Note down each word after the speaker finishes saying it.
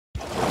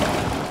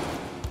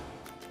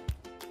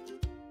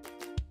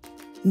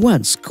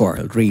Once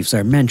coral reefs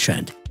are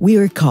mentioned, we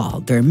recall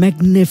their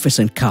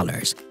magnificent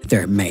colors,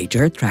 their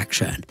major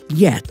attraction.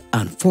 Yet,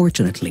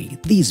 unfortunately,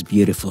 these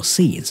beautiful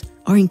scenes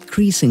are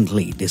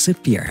increasingly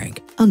disappearing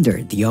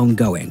under the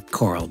ongoing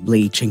coral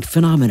bleaching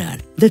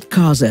phenomenon that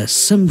causes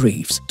some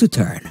reefs to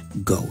turn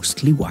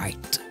ghostly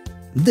white.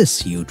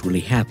 This usually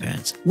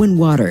happens when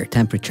water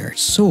temperatures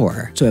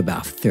soar to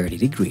above 30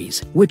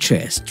 degrees, which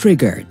is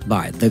triggered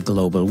by the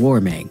global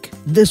warming.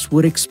 This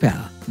would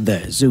expel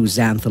the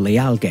zooxanthellae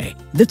algae,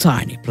 the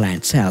tiny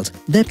plant cells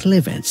that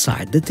live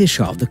inside the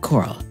tissue of the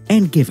coral,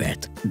 and give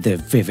it the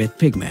vivid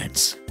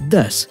pigments.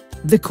 Thus,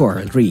 the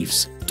coral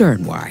reefs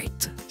turn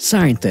white.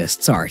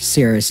 Scientists are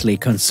seriously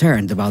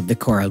concerned about the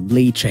coral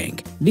bleaching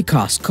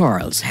because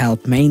corals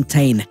help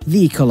maintain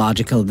the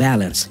ecological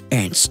balance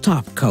and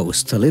stop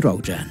coastal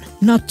erosion,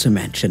 not to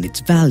mention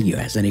its value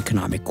as an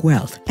economic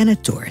wealth and a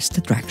tourist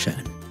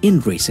attraction. In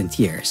recent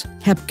years,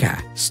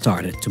 HEPCA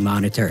started to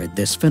monitor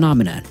this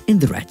phenomenon in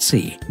the Red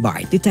Sea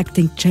by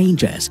detecting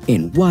changes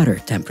in water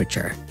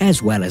temperature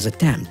as well as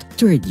attempt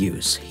to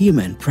reduce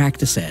human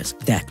practices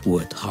that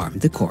would harm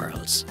the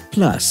corals.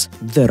 Plus,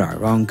 there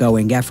are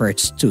ongoing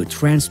efforts to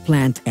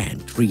transplant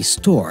and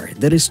restore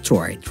the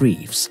destroyed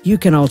reefs. You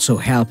can also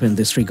help in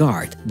this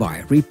regard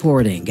by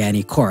reporting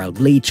any coral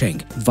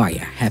bleaching via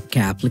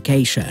HEPCA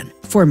application.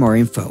 For more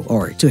info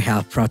or to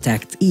help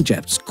protect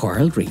Egypt's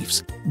coral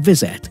reefs,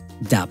 visit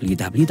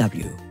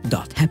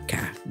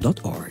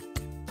www.hepca.org.